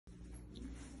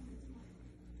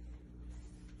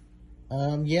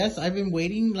Yes, I've been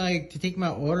waiting to take my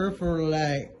order for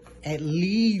at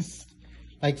least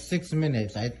 6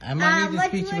 minutes. I might need to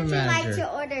speak to my manager. What would you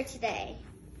like to order today?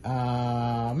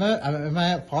 Am I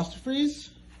at Foster Freeze?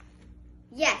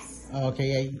 Yes.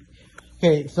 Okay, yeah.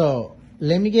 Okay, so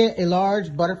let me get a large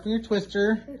Butterfinger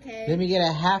Twister. Okay. Let me get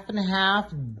a half and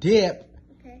half dip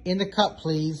in the cup,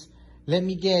 please. Let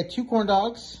me get 2 corn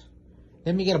dogs.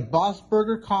 Let me get a Boss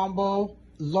Burger combo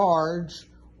large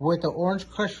with the Orange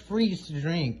Crush Freeze to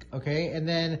drink, okay? And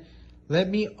then let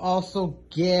me also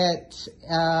get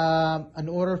an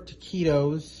order of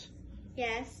taquitos.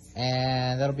 Yes.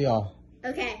 And that'll be all.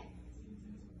 Okay.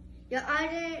 Your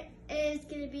order is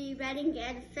going to be ready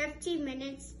in 15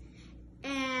 minutes.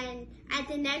 And at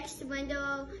the next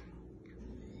window,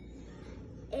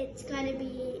 it's going to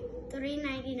be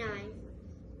 $3.99.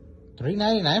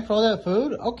 $3.99 for all that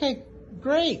food? Okay,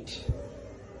 great.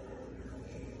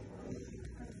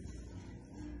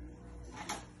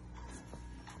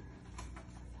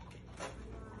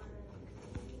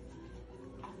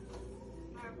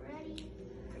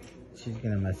 She's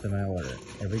gonna mess up my order.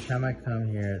 Every time I come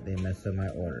here, they mess up my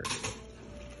order.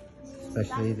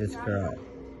 Especially this girl.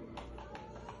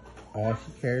 All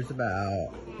she cares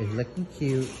about is looking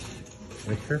cute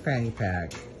with her fanny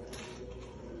pack.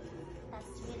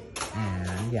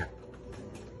 And yeah.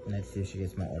 Let's see if she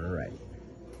gets my order right.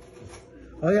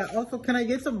 Oh yeah, also can I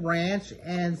get some ranch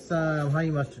and some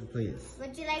honey mustard, please?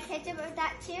 Would you like ketchup with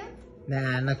that too?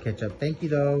 Nah, not ketchup. Thank you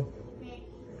though.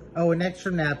 Oh, and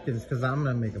extra napkins because I'm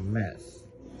gonna make a mess.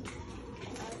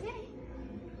 Okay.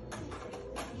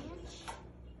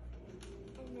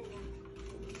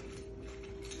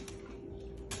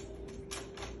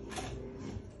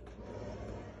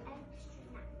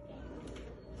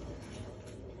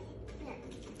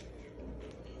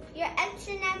 Your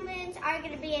extra napkins are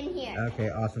going to be in here. Okay,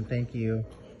 awesome. Thank you.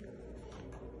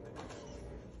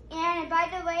 And by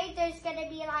the way, there's going to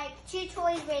be 2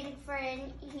 toys waiting for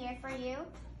in here for you.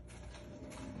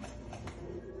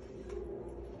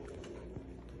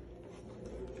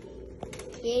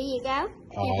 Here you go.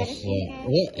 Awesome.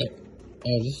 What?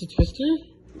 Oh, is this a Twister?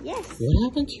 Yes. What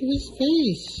happened to his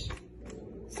face?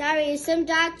 Sorry, some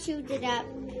dog chewed it up.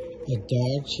 A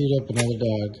dog chewed up another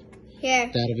dog. Here.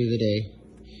 That'll be the day.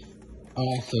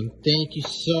 Awesome. Thank you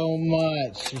so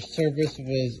much. Your service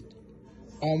was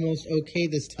almost okay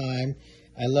this time.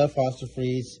 I love Foster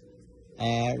Freeze.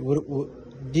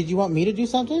 Did you want me to do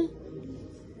something?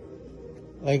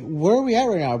 Where are we at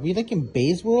right now? Are we in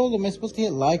Baze World? Am I supposed to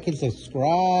hit like and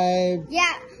subscribe?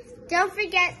 Yeah. Don't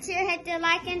forget to hit the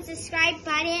like and subscribe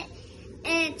button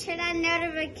and turn on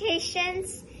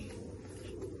notifications.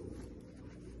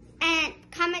 And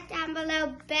comment down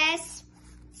below best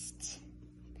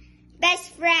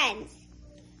friends.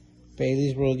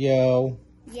 Bailey's World, yo.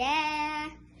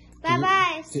 Yeah.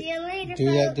 Bye-bye. See you later,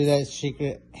 folks. Do that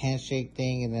secret handshake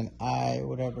thing and then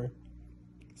whatever.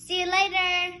 See you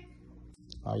later.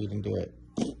 Oh, you didn't do it.